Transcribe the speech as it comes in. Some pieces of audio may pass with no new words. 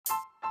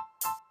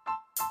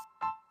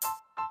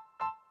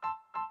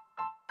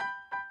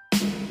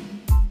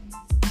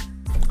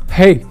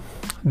Hey,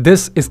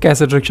 this is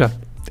Cassette Rickshaw,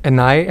 and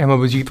I am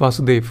Abhijit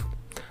Vasudev.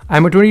 I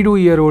am a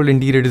 22-year-old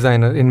interior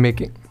designer in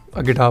making,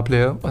 a guitar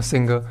player, a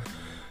singer,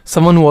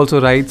 someone who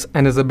also writes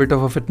and is a bit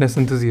of a fitness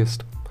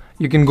enthusiast.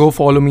 You can go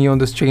follow me on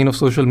this chain of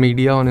social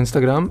media on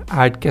Instagram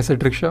at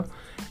Cassette Rickshaw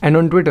and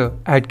on Twitter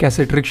at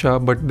Cassette Rickshaw,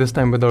 but this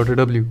time without a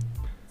W.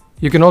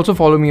 You can also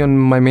follow me on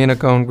my main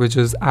account, which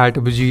is at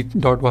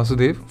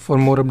abhijit.vasudev, for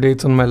more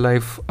updates on my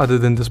life other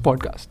than this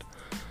podcast.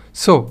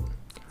 So,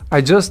 I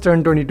just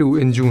turned 22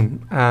 in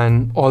June,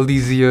 and all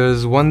these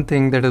years, one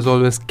thing that has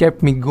always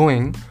kept me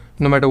going,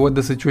 no matter what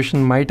the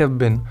situation might have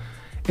been,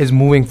 is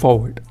moving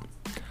forward.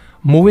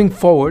 Moving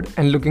forward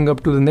and looking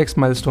up to the next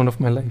milestone of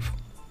my life,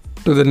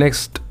 to the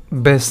next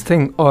best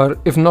thing, or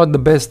if not the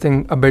best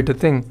thing, a better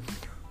thing.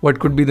 What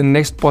could be the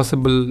next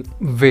possible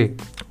way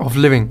of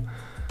living?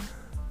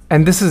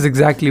 And this is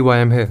exactly why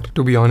I'm here,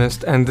 to be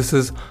honest, and this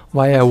is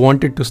why I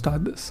wanted to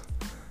start this.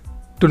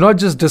 To not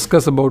just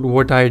discuss about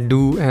what I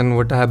do and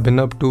what I have been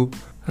up to,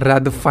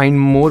 rather find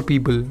more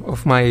people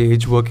of my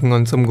age working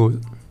on some goal.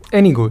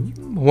 Any goal,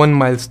 one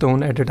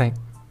milestone at a time.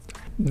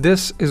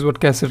 This is what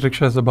Cassette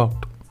Rickshaw is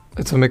about.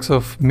 It's a mix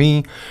of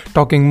me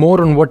talking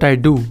more on what I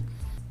do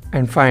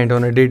and find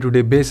on a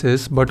day-to-day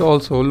basis, but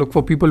also look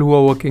for people who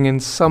are working in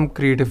some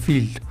creative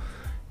field.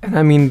 And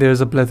I mean, there's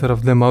a plethora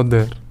of them out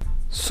there.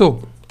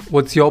 So,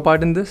 what's your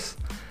part in this?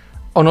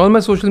 On all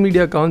my social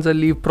media accounts, I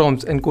leave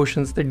prompts and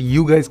questions that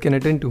you guys can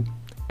attend to.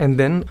 And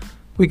then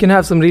we can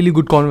have some really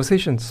good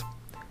conversations.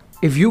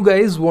 If you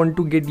guys want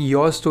to get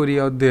your story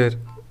out there,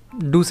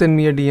 do send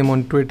me a DM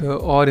on Twitter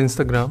or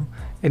Instagram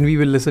and we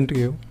will listen to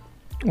you.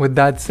 With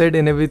that said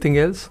and everything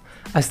else,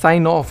 I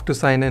sign off to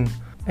sign in.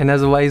 And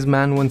as a wise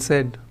man once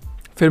said,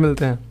 फिर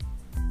मिलते हैं.